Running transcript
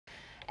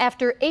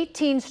After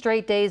 18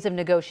 straight days of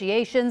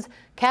negotiations,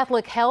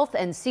 Catholic Health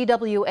and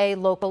CWA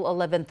Local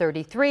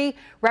 1133,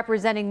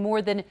 representing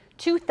more than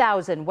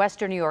 2,000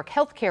 Western New York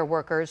healthcare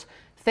workers,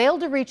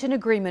 failed to reach an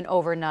agreement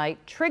overnight,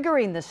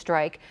 triggering the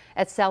strike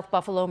at South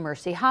Buffalo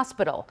Mercy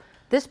Hospital.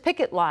 This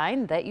picket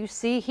line that you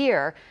see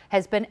here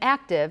has been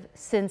active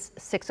since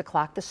 6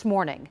 o'clock this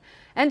morning.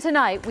 And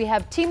tonight we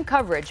have team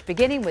coverage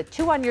beginning with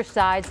Two on Your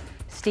Side's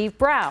Steve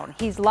Brown.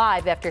 He's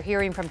live after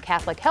hearing from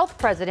Catholic Health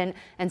President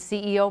and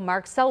CEO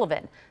Mark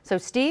Sullivan. So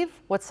Steve,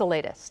 what's the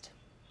latest?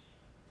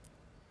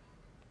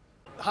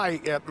 Hi,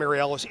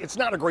 Mary Ellis. It's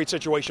not a great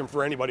situation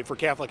for anybody, for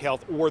Catholic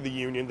Health or the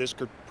union, this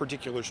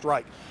particular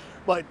strike.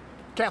 But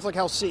Catholic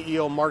Health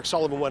CEO Mark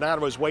Sullivan went out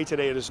of his way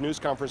today at his news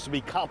conference to be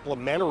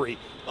complimentary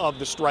of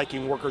the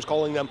striking workers,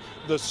 calling them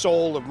the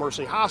soul of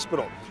Mercy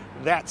Hospital.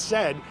 That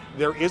said,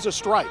 there is a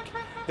strike.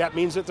 That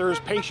means that there are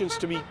patients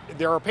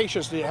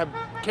to have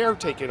care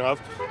taken of,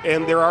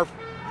 and there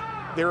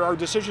are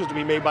decisions to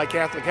be made by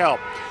Catholic Health.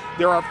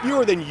 There are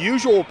fewer than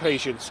usual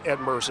patients at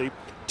Mercy,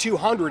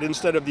 200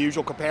 instead of the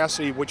usual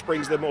capacity, which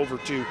brings them over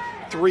to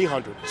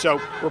 300.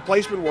 So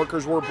replacement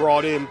workers were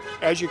brought in,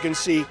 as you can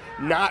see,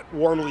 not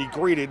warmly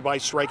greeted by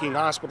striking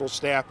hospital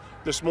staff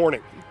this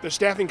morning. The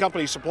staffing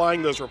company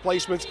supplying those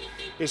replacements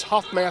is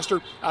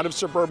Huffmaster out of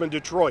suburban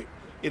Detroit.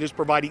 It is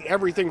providing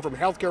everything from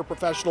healthcare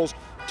professionals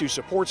to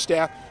support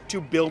staff to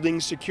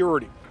building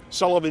security.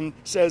 Sullivan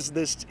says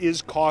this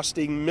is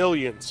costing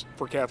millions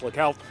for Catholic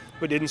Health,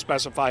 but didn't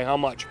specify how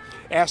much.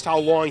 Asked how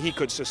long he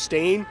could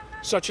sustain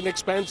such an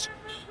expense,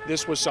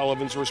 this was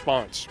Sullivan's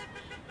response.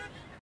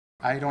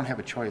 I don't have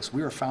a choice.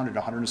 We were founded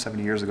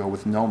 170 years ago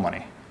with no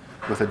money,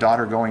 with a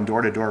daughter going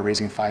door to door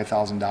raising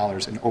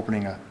 $5,000 and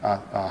opening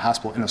a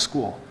hospital in a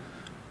school.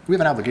 We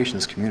have an obligation to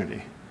this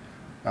community.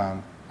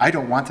 I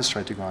don't want this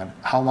strike to go on.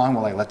 How long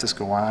will I let this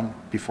go on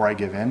before I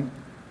give in?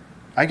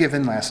 I gave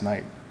in last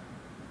night.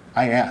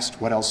 I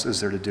asked, what else is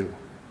there to do?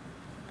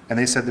 And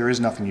they said, there is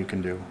nothing you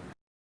can do.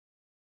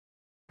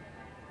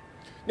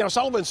 Now,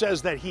 Sullivan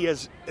says that he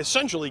has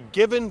essentially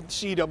given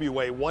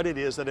CWA what it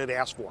is that it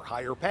asked for.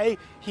 Higher pay,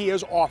 he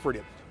has offered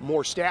it.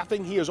 More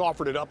staffing, he has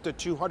offered it up to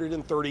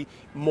 230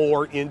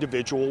 more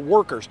individual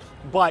workers.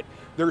 But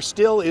there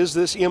still is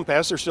this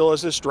impasse, there still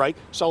is this strike.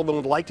 Sullivan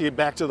would like to get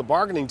back to the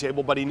bargaining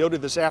table, but he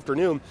noted this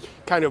afternoon,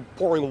 kind of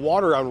pouring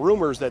water on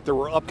rumors that there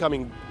were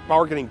upcoming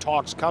bargaining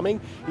talks coming.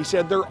 He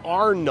said there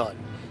are none.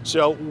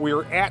 So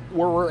we're at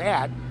where we're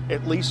at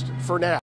least for now.